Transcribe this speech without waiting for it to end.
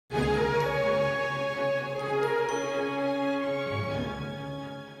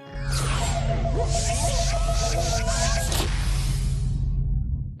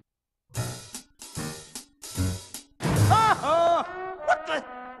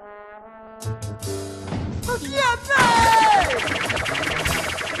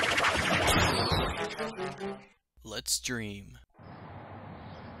Let's dream.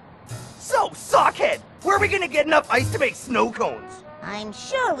 So, Sockhead, where are we gonna get enough ice to make snow cones? I'm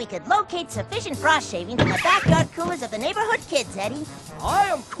sure we could locate sufficient frost shavings in the backyard coolers of the neighborhood kids, Eddie. I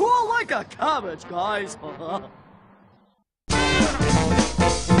am cool like a cabbage, guys.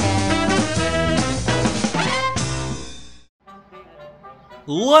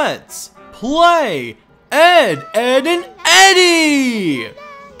 Let's play Ed, Ed, and Eddy!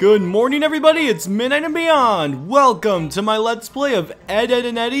 Good morning, everybody, it's Midnight and Beyond! Welcome to my Let's Play of Ed, Ed,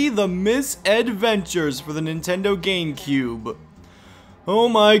 and Eddy, the Mis-Edventures for the Nintendo GameCube. Oh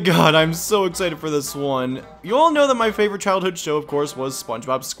my god, I'm so excited for this one. You all know that my favorite childhood show, of course, was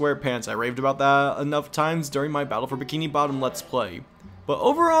SpongeBob SquarePants. I raved about that enough times during my Battle for Bikini Bottom Let's Play. But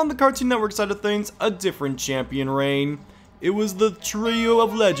over on the Cartoon Network side of things, a different champion reigned. It was the trio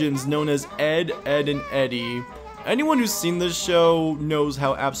of legends known as Ed, Ed, and Eddy. Anyone who's seen this show knows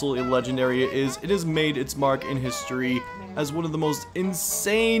how absolutely legendary it is. It has made its mark in history as one of the most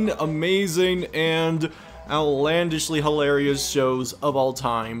insane, amazing, and outlandishly hilarious shows of all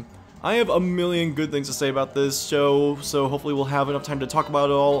time. I have a million good things to say about this show, so hopefully we'll have enough time to talk about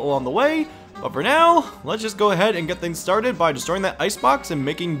it all along the way. But for now, let's just go ahead and get things started by destroying that icebox and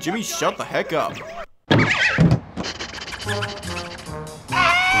making Jimmy shut the heck up.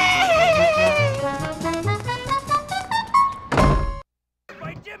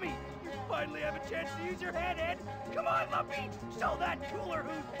 Right, Jimmy, you finally have a chance to use your head, Ed. Come on, Lumpy, show that cooler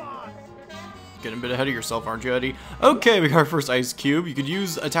who's boss. Getting a bit ahead of yourself, aren't you, Eddy? Okay, we got our first ice cube. You could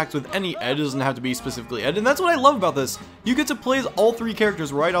use attacks with any Ed, it doesn't have to be specifically Ed, and that's what I love about this. You get to play as all three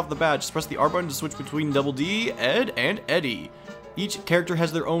characters right off the bat. Just press the R button to switch between Double D, Ed, and Eddy. Each character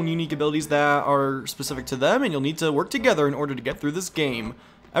has their own unique abilities that are specific to them, and you'll need to work together in order to get through this game.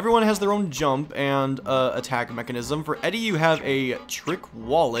 Everyone has their own jump and attack mechanism. For Eddy, you have a trick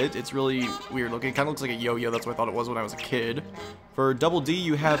wallet. It's really weird looking. It kind of looks like a yo-yo. That's what I thought it was when I was a kid. For Double D,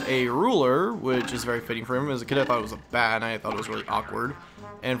 you have a ruler, which is very fitting for him. As a kid, I thought it was a bat, and I thought it was really awkward.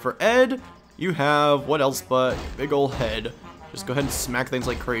 And for Ed, you have what else but big ol' head. Just go ahead and smack things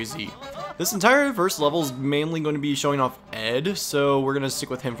like crazy. This entire first level is mainly going to be showing off Ed, so we're going to stick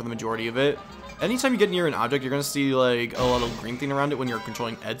with him for the majority of it. Anytime you get near an object, you're going to see like a little green thing around it when you're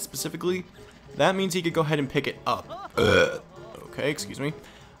controlling Ed specifically. That means he could go ahead and pick it up. Okay, excuse me.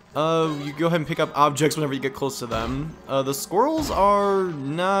 You go ahead and pick up objects whenever you get close to them. The squirrels are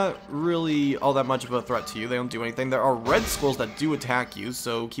not really all that much of a threat to you. They don't do anything. There are red squirrels that do attack you,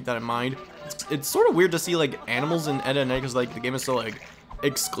 so keep that in mind. It's sort of weird to see like animals in Ed and Ed because like the game is so like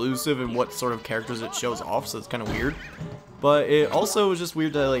exclusive in what sort of characters it shows off, so it's kind of weird. But it also is just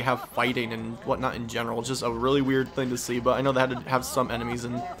weird to like have fighting and whatnot in general. It's just a really weird thing to see, but I know they had to have some enemies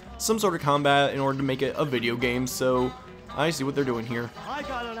and some sort of combat in order to make it a video game, so I see what they're doing here. I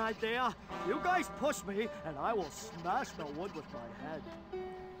got an idea. You guys push me, and I will smash the wood with my head.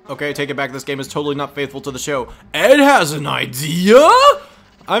 Okay, take it back. This game is totally not faithful to the show. Ed has an idea?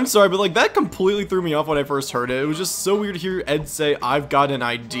 I'm sorry, but like that completely threw me off when I first heard it. It was just so weird to hear Ed say, "I've got an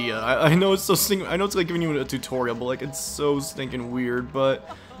idea." I know it's so I know it's like giving you a tutorial, but like it's so stinking weird.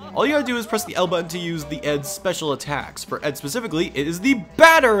 But all you gotta do is press the L button to use the Ed's special attacks. For Ed specifically, it is the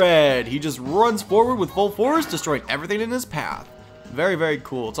Batter Ed. He just runs forward with full force, destroying everything in his path. Very, very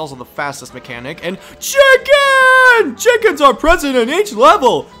cool. It's also the fastest mechanic. And chicken! Chickens are present in each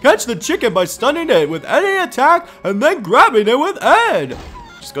level. Catch the chicken by stunning it with any attack and then grabbing it with Ed.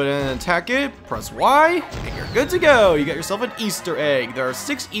 Just go ahead and attack it, press Y, and you're good to go. You got yourself an Easter egg. There are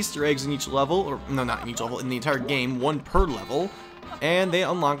 6 Easter eggs in each level, or no, not in each level, in the entire game, 1 per level. And they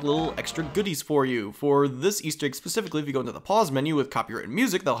unlock little extra goodies for you. For this Easter egg specifically, if you go into the pause menu with copyright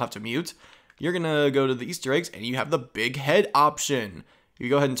music, they'll have to mute. You're gonna go to the Easter eggs, and you have the big head option. You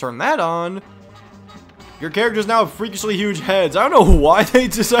go ahead and turn that on. Your characters now have freakishly huge heads. I don't know why they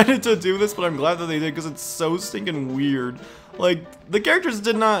decided to do this, but I'm glad that they did because it's so stinking weird. Like, the characters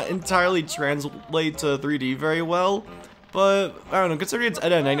did not entirely translate to 3D very well, but I don't know, considering it's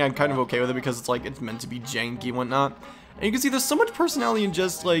Ed and Eddy, I'm kind of okay with it because it's like, it's meant to be janky and whatnot. And you can see there's so much personality in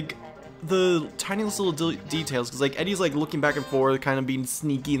just like the tiniest little details, because like Eddy's like looking back and forth, kind of being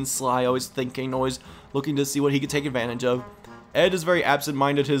sneaky and sly, always thinking, always looking to see what he could take advantage of. Ed is very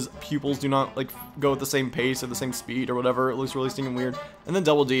absent-minded. His pupils do not like go at the same pace or the same speed or whatever. It looks really stinking weird. And then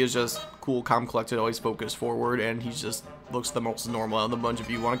Double D is just cool, calm, collected, always focused forward, and he just looks the most normal out of the bunch, if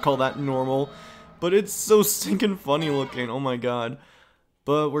you want to call that normal. But it's so stinking funny looking. Oh my god.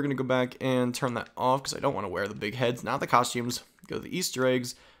 But we're gonna go back and turn that off because I don't want to wear the big heads, not the costumes. Go to the Easter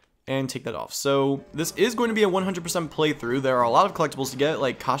eggs. and take that off. So this is going to be a 100% playthrough. There are a lot of collectibles to get,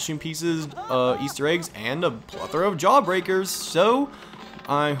 like costume pieces, Easter eggs, and a plethora of jawbreakers. So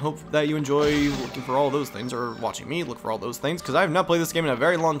I hope that you enjoy looking for all those things, or watching me look for all those things, because I have not played this game in a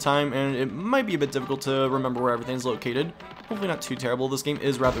very long time, and it might be a bit difficult to remember where everything's located. Hopefully not too terrible. This game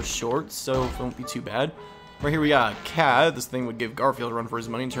is rather short, so it won't be too bad. Right here we got a cat. This thing would give Garfield a run for his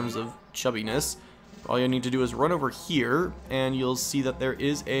money in terms of chubbiness. All you need to do is run over here, and you'll see that there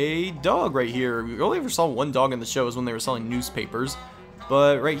is a dog right here. We only ever saw one dog in the show, is when they were selling newspapers.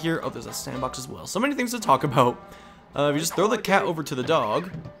 But right here, oh, there's a sandbox as well. So many things to talk about. If you just throw the cat over to the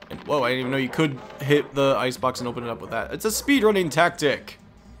dog, and whoa, I didn't even know you could hit the icebox and open it up with that. It's a speedrunning tactic.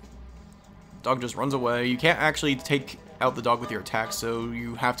 Dog just runs away. You can't actually take out the dog with your attack, so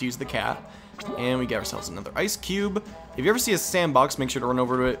you have to use the cat. And we get ourselves another ice cube. If you ever see a sandbox, make sure to run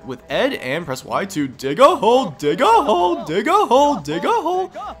over to it with Ed and press Y to dig a hole, dig a hole, dig a hole, dig a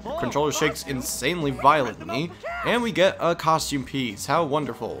hole. Your controller shakes insanely violently, and we get a costume piece. How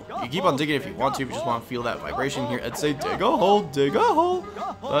wonderful. You keep on digging if you want to, if you just want to feel that vibration here. Ed say dig a hole, dig a hole.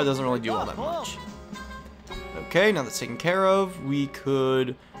 But it doesn't really do all that much. Okay, now that's taken care of, we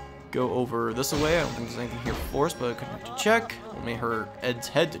could go over this way. I don't think there's anything here for us, but I couldn't have to check. Only hurt Ed's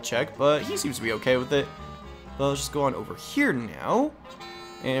head to check, but he seems to be okay with it. But let's just go on over here now.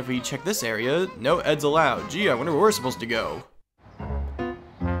 And if we check this area, no Ed's allowed. Gee, I wonder where we're supposed to go.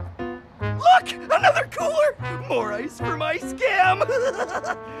 Look! Another cooler! More ice for my scam!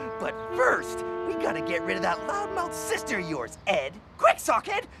 But first, we gotta get rid of that loudmouth sister of yours, Ed. Quick,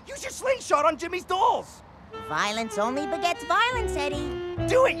 Sockhead! Use your slingshot on Jimmy's dolls! Violence only begets violence, Eddy.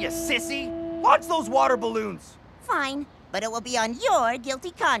 Do it, you sissy! Launch those water balloons! Fine, but it will be on your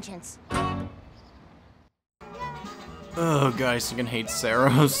guilty conscience. Oh, guys, I can hate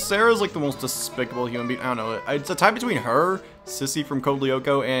Sarah. Sarah's like the most despicable human being. I don't know. It's a tie between her, Sissy from Code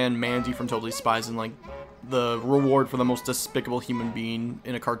Lyoko, and Mandy from Totally Spies, and like the reward for the most despicable human being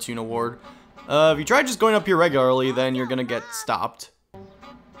in a cartoon award. If you try just going up here regularly, then you're gonna get stopped. I'll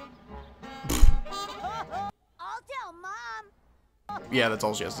tell Mom. Yeah, that's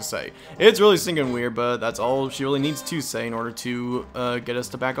all she has to say. It's really stinking weird, but that's all she really needs to say in order to get us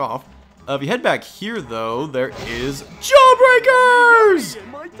to back off. If you head back here, though, there is Jawbreakers!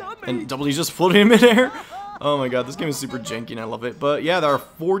 And Double D's just floating in midair. Oh my god, this game is super janky and I love it. But yeah, there are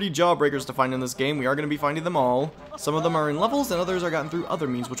 40 Jawbreakers to find in this game. We are going to be finding them all. Some of them are in levels and others are gotten through other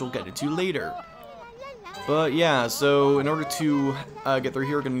means, which we'll get into later. But yeah, so in order to get through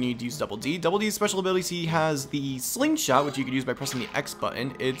here, we're going to need to use Double D. Double D's special abilities, he has the slingshot, which you could use by pressing the X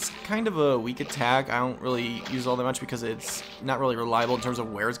button. It's kind of a weak attack. I don't really use it all that much because it's not really reliable in terms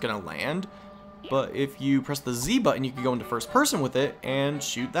of where it's going to land. But if you press the Z button, you can go into first person with it and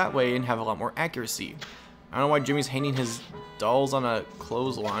shoot that way and have a lot more accuracy. I don't know why Jimmy's hanging his dolls on a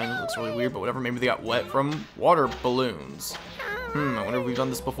clothesline. It looks really weird, but whatever. Maybe they got wet from water balloons. I wonder if we've done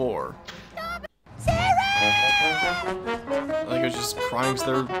this before. Like, it's just crying because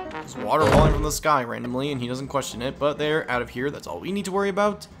there's water falling from the sky randomly, and he doesn't question it, but they're out of here. That's all we need to worry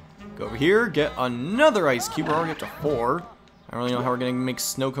about. Go over here, get another ice cube. We're already up to 4. I don't really know how we're going to make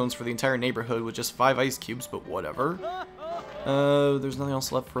snow cones for the entire neighborhood with just 5 ice cubes, but whatever. There's nothing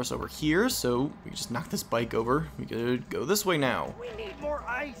else left for us over here, so we can just knock this bike over. We could go this way now. We need more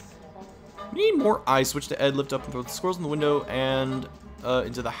ice! We need more ice. Switch to Ed, lift up and throw the squirrels in the window and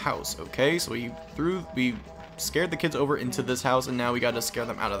into the house. Okay, so we scared the kids over into this house, and now we gotta scare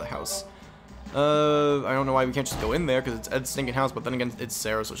them out of the house. I don't know why we can't just go in there, because it's Ed's stinking house, but then again, it's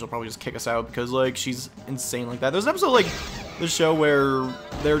Sarah, so she'll probably just kick us out, because, like, she's insane like that. There's an episode, like, this show where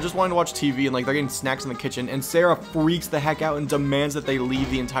they're just wanting to watch TV, and, like, they're getting snacks in the kitchen, and Sarah freaks the heck out and demands that they leave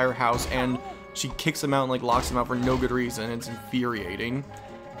the entire house, and she kicks them out and, like, locks them out for no good reason. It's infuriating.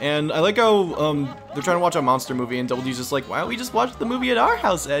 And I like how they're trying to watch a monster movie, and Double D's just like, why don't we just watch the movie at our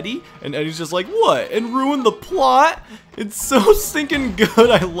house, Eddy? And Eddy's just like, what? And ruin the plot? It's so stinking good.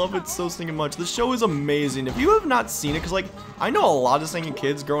 I love it so stinking much. The show is amazing. If you have not seen it, because, like, I know a lot of stinking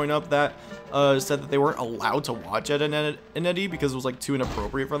kids growing up that said that they weren't allowed to watch Ed and Eddy because it was, like, too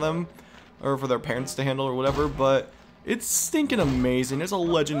inappropriate for them, or for their parents to handle or whatever, but it's stinking amazing. It's a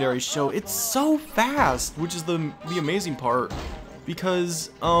legendary show. It's so fast, which is the amazing part.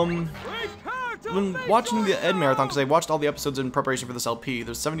 Because, when watching the Ed Marathon, because I watched all the episodes in preparation for this LP,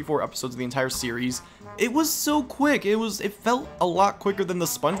 there's 74 episodes of the entire series, it was so quick. It felt a lot quicker than the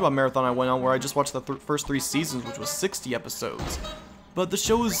SpongeBob Marathon I went on, where I just watched the first 3 seasons, which was 60 episodes. But the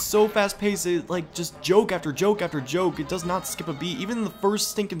show is so fast-paced, it, like, just joke after joke after joke, it does not skip a beat. Even in the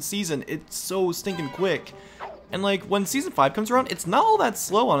first stinking season, it's so stinking quick. And like when season 5 comes around, it's not all that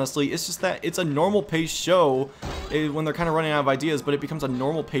slow, honestly. It's just that it's a normal paced show when they're kind of running out of ideas, but it becomes a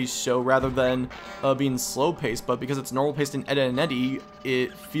normal paced show rather than being slow paced. But because it's normal paced in Ed, Edd and Eddy,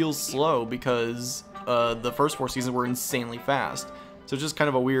 it feels slow because the first 4 seasons were insanely fast. So it's just kind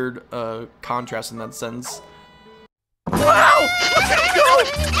of a weird contrast in that sense. Wow! Look at him go!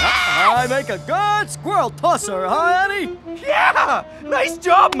 I make a good squirrel tosser, huh, Eddy? Yeah! Nice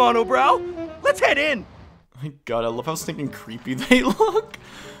job, Monobrow! Let's head in! My god, I love how stinking creepy they look.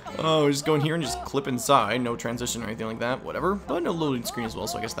 Oh, just go in here and just clip inside. No transition or anything like that. Whatever. But no loading screen as well,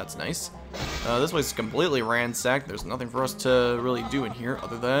 so I guess that's nice. This place is completely ransacked. There's nothing for us to really do in here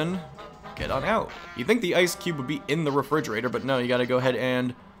other than get on out. You'd think the ice cube would be in the refrigerator, but no, you gotta go ahead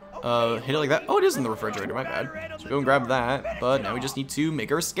and hit it like that. Oh, it is in the refrigerator, my bad. So go and grab that, but now we just need to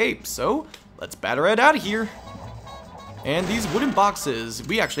make our escape. So let's batter it out of here. And these wooden boxes,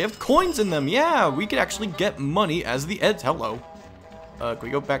 we actually have coins in them. Yeah, we could actually get money as the Eds. Hello. Can we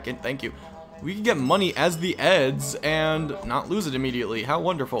go back in? Thank you. We can get money as the Eds and not lose it immediately. How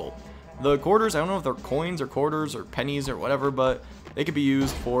wonderful. The quarters, I don't know if they're coins or quarters or pennies or whatever, but they could be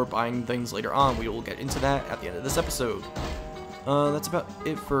used for buying things later on. We will get into that at the end of this episode. That's about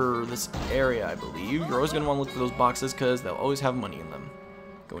it for this area, I believe. You're always going to want to look for those boxes because they'll always have money in them.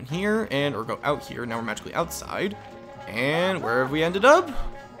 Go in here or go out here. Now we're magically outside. And where have we ended up?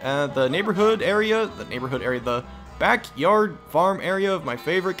 The neighborhood area, the backyard farm area of my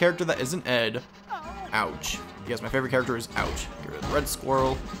favorite character that isn't Ed. Ouch. Yes, my favorite character is Ouch. Get rid of the red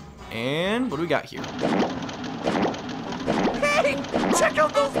squirrel. And what do we got here? Hey! Check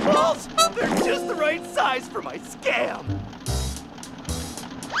out those balls! They're just the right size for my scam!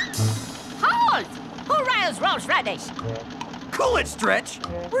 Halt! Who riles Rolls Radish? Cool it, Stretch!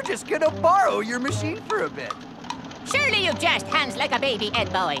 We're just gonna borrow your machine for a bit. Surely you jest hands like a baby,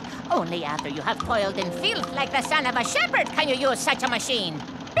 Ed boy. Only after you have toiled in filth like the son of a shepherd can you use such a machine.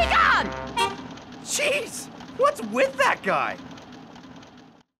 Be gone! Jeez! What's with that guy?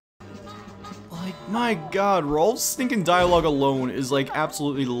 Like, my god, Rolf's stinking dialogue alone is, like,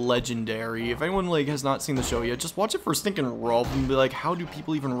 absolutely legendary. If anyone, like, has not seen the show yet, just watch it for stinking Rolf and be like, how do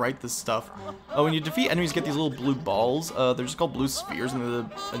people even write this stuff? When you defeat enemies, get these little blue balls. They're just called blue spheres in the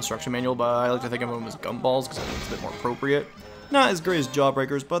instruction manual, but I like to think of them as gumballs because I think it's a bit more appropriate. Not as great as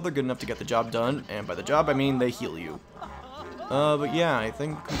Jawbreakers, but they're good enough to get the job done, and by the job, I mean they heal you. But yeah, I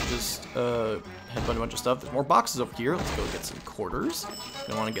think we just, headbutt a bunch of stuff. There's more boxes over here. Let's go get some quarters.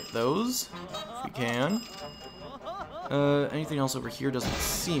 Gonna want to get those, if we can. Anything else over here doesn't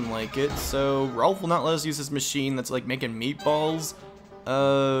seem like it, so Ralph will not let us use this machine that's, like, making meatballs.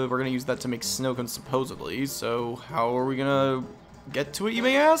 We're gonna use that to make snow cones, supposedly, so how are we gonna get to it, you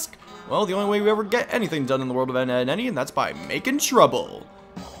may ask? Well, the only way we ever get anything done in the world of Ed, Edd and Eddy, and that's by making trouble.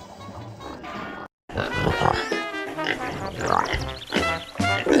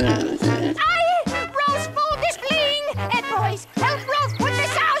 Rolf's food is fleeing! Ed boys, help Rolf put the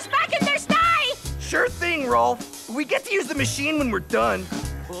sows back in their sty! Sure thing, Rolf. We get to use the machine when we're done.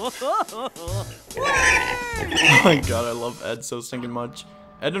 Oh my god, I love Ed so stinking much.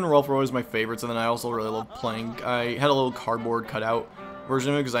 Ed and Rolf were always my favorites, and then I also really love Plank. I had a little cardboard cutout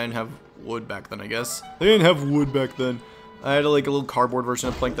version of it because I didn't have wood back then, I guess. They didn't have wood back then. I had like a little cardboard version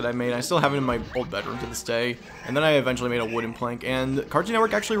of Plank that I made. I still have it in my old bedroom to this day. And then I eventually made a wooden Plank. And Cartoon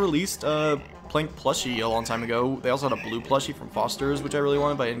Network actually released a Plank plushie a long time ago. They also had a blue plushie from Foster's, which I really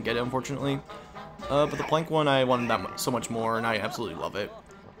wanted, but I didn't get it, unfortunately. But the Plank one, I wanted that so much more, and I absolutely love it.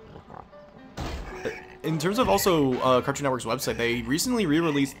 In terms of also Cartoon Network's website, they recently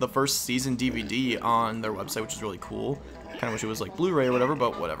re-released the first season DVD on their website, which is really cool. Kind of wish it was like Blu-ray or whatever,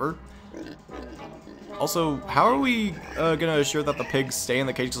 but whatever. Also, how are we gonna assure that the pigs stay in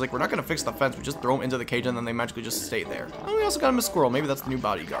the cage? Because, like, we're not gonna fix the fence. We just throw them into the cage and then they magically just stay there. Oh, we also got a Miss Squirrel. Maybe that's the new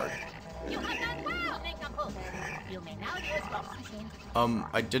bodyguard. You have done well, Nincompoop. You may now use Rolf's machine.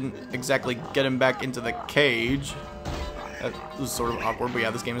 I didn't exactly get him back into the cage. That was sort of awkward, but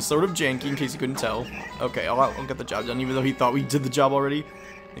yeah, this game is sort of janky, in case you couldn't tell. Okay, I'll get the job done, even though he thought we did the job already.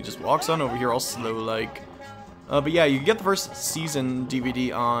 He just walks on over here all slow-like. But yeah, you can get the first season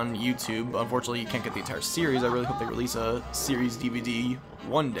DVD on YouTube. Unfortunately, you can't get the entire series. I really hope they release a series DVD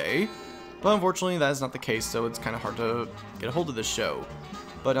one day. But unfortunately, that is not the case, so it's kind of hard to get a hold of this show.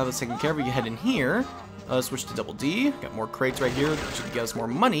 But now that's taken care of, we can head in here. Switch to Double D. Got more crates right here, which should get us more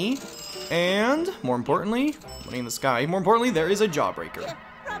money. And, more importantly, money in the sky. More importantly, there is a Jawbreaker.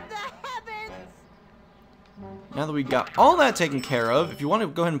 From the heavens! Now that we got all that taken care of, if you want to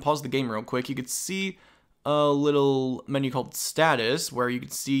go ahead and pause the game real quick, you could see a little menu called Status, where you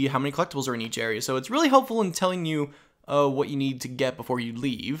can see how many collectibles are in each area. So it's really helpful in telling you what you need to get before you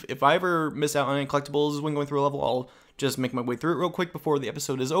leave. If I ever miss out on any collectibles when going through a level, I'll just make my way through it real quick before the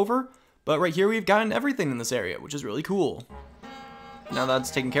episode is over. But right here, we've gotten everything in this area, which is really cool. Now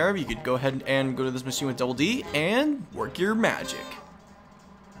that's taken care of, you could go ahead and go to this machine with Double D and work your magic.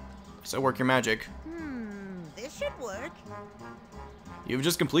 So work your magic. This should work. You've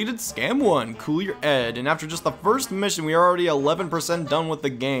just completed Scam 1, Cool Your Ed, and after just the first mission, we are already 11% done with the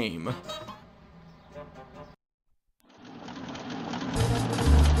game.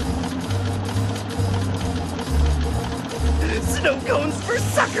 Snow cones for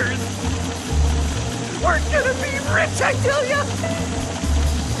suckers! We're gonna be rich, I tell ya!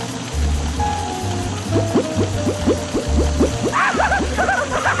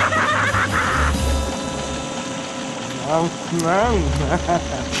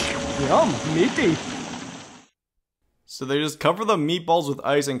 Yum, meaty. So they just cover the meatballs with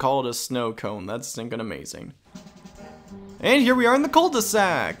ice and call it a snow cone. That's stinking amazing. And here we are in the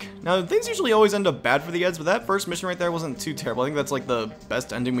cul-de-sac. Now, things usually always end up bad for the Eds, but that first mission right there wasn't too terrible. I think that's like the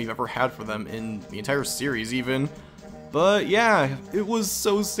best ending we've ever had for them in the entire series, even. But yeah, it was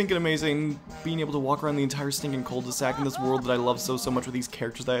so stinking amazing being able to walk around the entire stinking cul-de-sac in this world that I love so much with these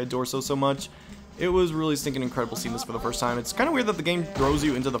characters that I adore so much. It was really stinking incredible seeing this for the first time. It's kind of weird that the game throws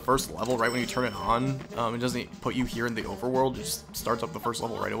you into the first level right when you turn it on. It doesn't put you here in the overworld, it just starts up the first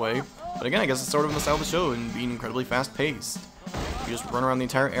level right away. But again, I guess it's sort of in the style of the show and being incredibly fast-paced. You just run around the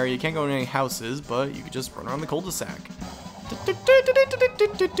entire area. You can't go in any houses, but you can just run around the cul-de-sac.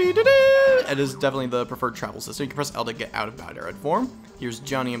 It is definitely the preferred travel system. You can press L to get out of bad red form. Here's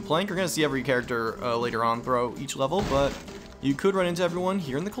Johnny and Plank. You're going to see every character later on throughout each level, but you could run into everyone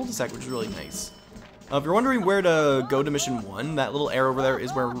here in the cul-de-sac, which is really nice. If you're wondering where to go to mission 1, that little arrow over there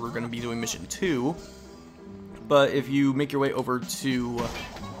is where we're going to be doing mission 2. But if you make your way over to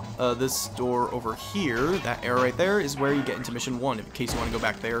this door over here, that arrow right there is where you get into mission 1, in case you want to go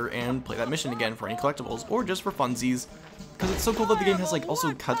back there and play that mission again for any collectibles, or just for funsies. Because it's so cool that the game has like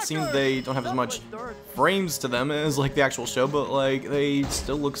also cutscenes. They don't have as much frames to them as like the actual show, but like they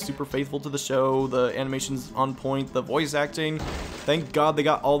still look super faithful to the show. The animation's on point, the voice acting. Thank God they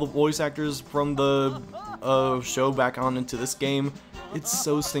got all the voice actors from the show back on into this game. It's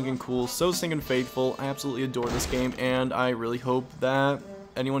so stinking cool, so stinking faithful. I absolutely adore this game, and I really hope that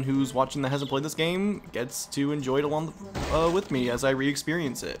anyone who's watching that hasn't played this game gets to enjoy it along with me as I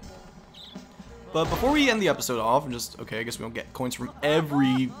re-experience it. But before we end the episode off, and just, okay, I guess we don't get coins from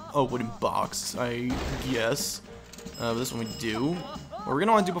every wooden box, I guess. But this one we do. What we're going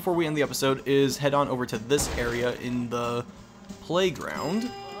to want to do before we end the episode is head on over to this area in the playground,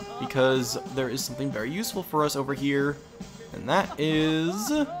 because there is something very useful for us over here, and that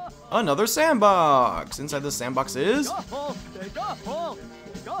is another sandbox. Inside this sandbox is a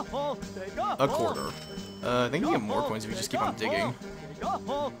quarter. I think you get more coins if you just keep on digging.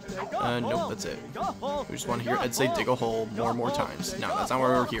 Nope, that's it. We just want to hear Ed say dig a hole more and more times. No, that's not why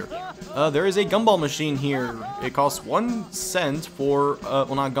we're here. There is a gumball machine here. It costs 1 cent for,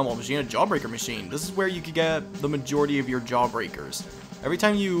 well, not a gumball machine, a jawbreaker machine. This is where you could get the majority of your jawbreakers. Every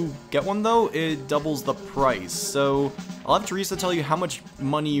time you get one, though, it doubles the price. So I'll have Teresa tell you how much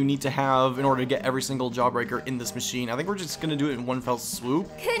money you need to have in order to get every single jawbreaker in this machine. I think we're just going to do it in one fell swoop.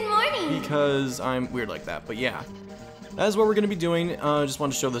 Good morning! Because I'm weird like that, but yeah. That is what we're going to be doing. Just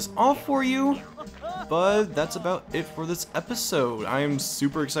wanted to show this off for you. But that's about it for this episode. I am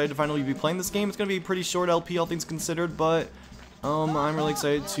super excited to finally be playing this game. It's going to be a pretty short LP, all things considered, but I'm really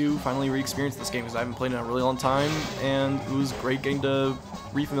excited to finally re-experience this game because I haven't played it in a really long time, and it was great getting to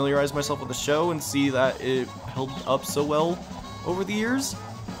re-familiarize myself with the show and see that it held up so well over the years.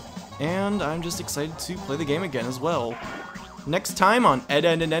 And I'm just excited to play the game again as well. Next time on Ed,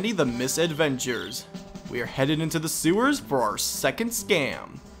 Edd, and Eddy, the Mis-Edventures. We are headed into the sewers for our second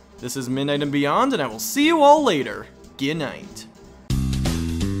scam. This is Midnight and Beyond, and I will see you all later. Good night.